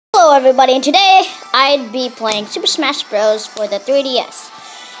Hello everybody, and today I'd be playing Super Smash Bros. For the 3DS.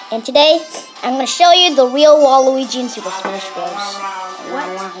 And today, I'm going to show you the real Waluigi in Super Smash Bros.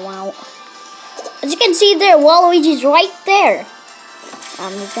 Wow. As you can see there, Waluigi's right there.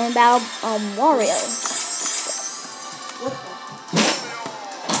 He's going to battle Wario.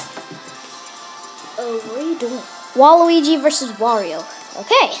 Oh, what are you doing? Waluigi versus Wario.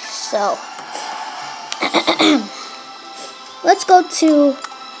 Okay, so let's go to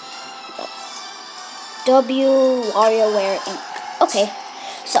WarioWare Inc. Okay,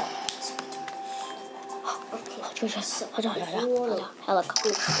 so helicopter.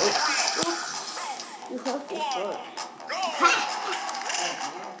 You have to fly.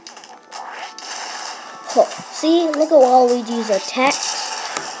 Oh, see, look at Waluigi's attacks.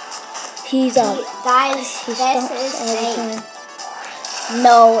 He's Guys, he this stomps is all the fake. time.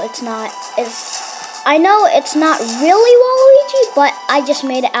 No, it's not. I know it's not really Waluigi, but I just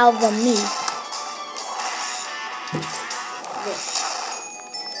made it out of the me.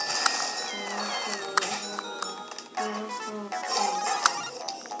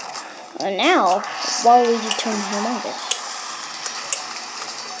 And now, Waluigi turned humongous.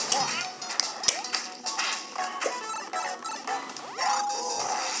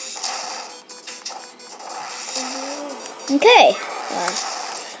 Okay,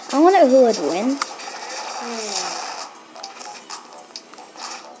 I wonder who would win.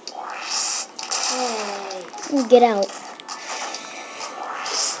 Get out.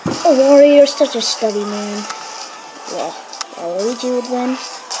 Oh, Wario, you're such a stubby man. Yeah, Waluigi would win.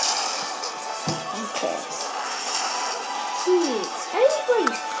 Okay.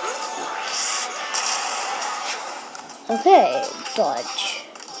 Okay, dodge.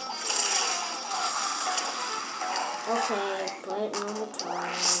 Okay, but normal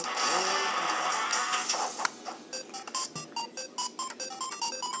time.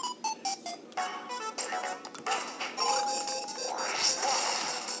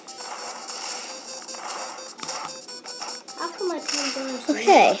 How come my time goes?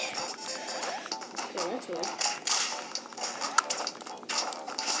 Okay. Okay, that's weird.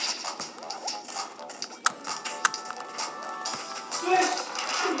 Switch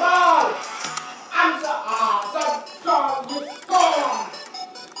ball. I'm so awesome. Gone with gone.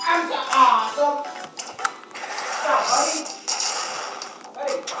 I'm so awesome. Stop, buddy.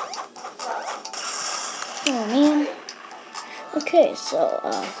 Hey. Stop. Oh man. Okay, so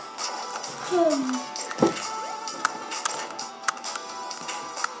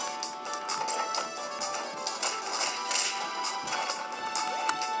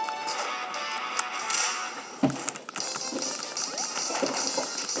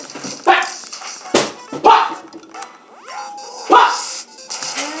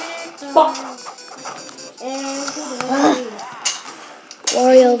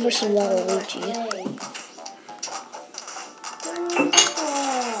Wario versus Waluigi.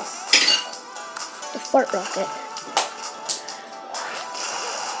 The fart rocket.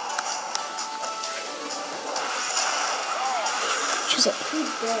 Choose it.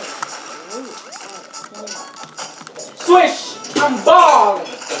 Swish. I'm balling.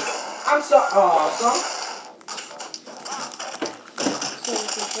 I'm so awesome.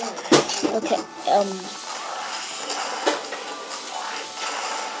 Okay,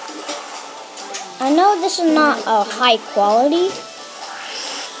 I know this is not a high quality,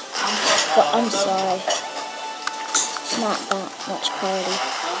 but I'm sorry. It's not that much quality.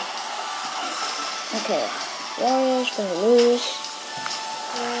 Okay, Wario's gonna lose.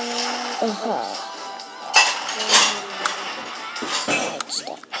 Right,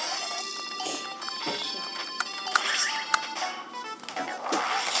 stop.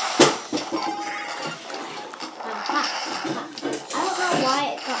 I don't know why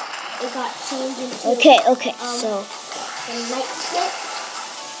it got changed into Okay, the so night stick,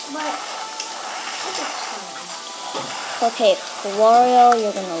 but okay, Wario,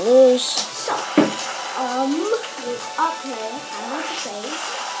 you're gonna lose. so okay, I want to say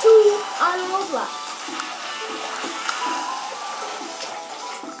 2 on Olah.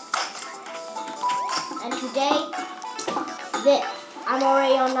 And today, I'm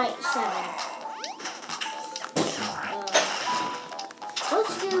already on night 7.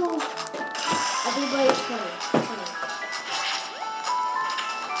 Let's do everybody 20.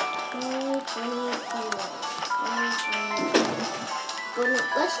 20.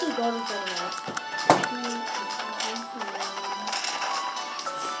 Let's do golden 21.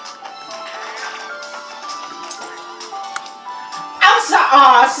 I'm so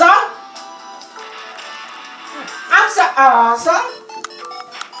awesome. I'm so awesome.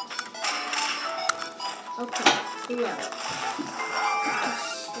 Okay, no.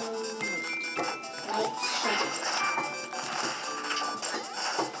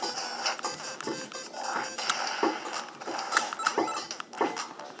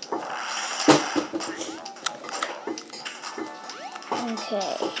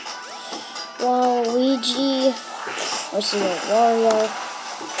 Okay. Waluigi vs Wario.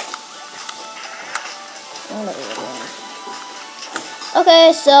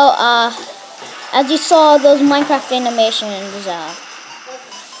 Okay, so as you saw, those Minecraft animations,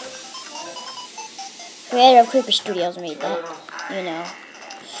 Creative Creeper Studios made that, you know.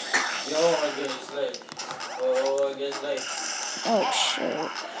 Oh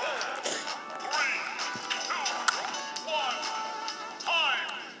shoot.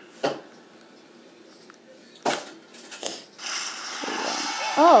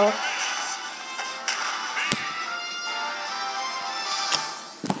 Oh.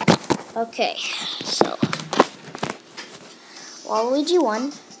 Okay, so Waluigi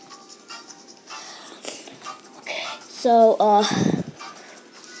won. Okay, so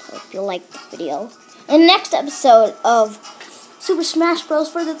hope you liked the video. In the next episode of Super Smash Bros.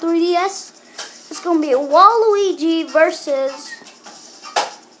 For the 3DS, it's gonna be Waluigi versus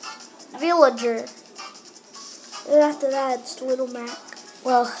Villager. And after that, it's Little Mac.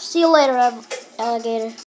 Well, see you later, alligator.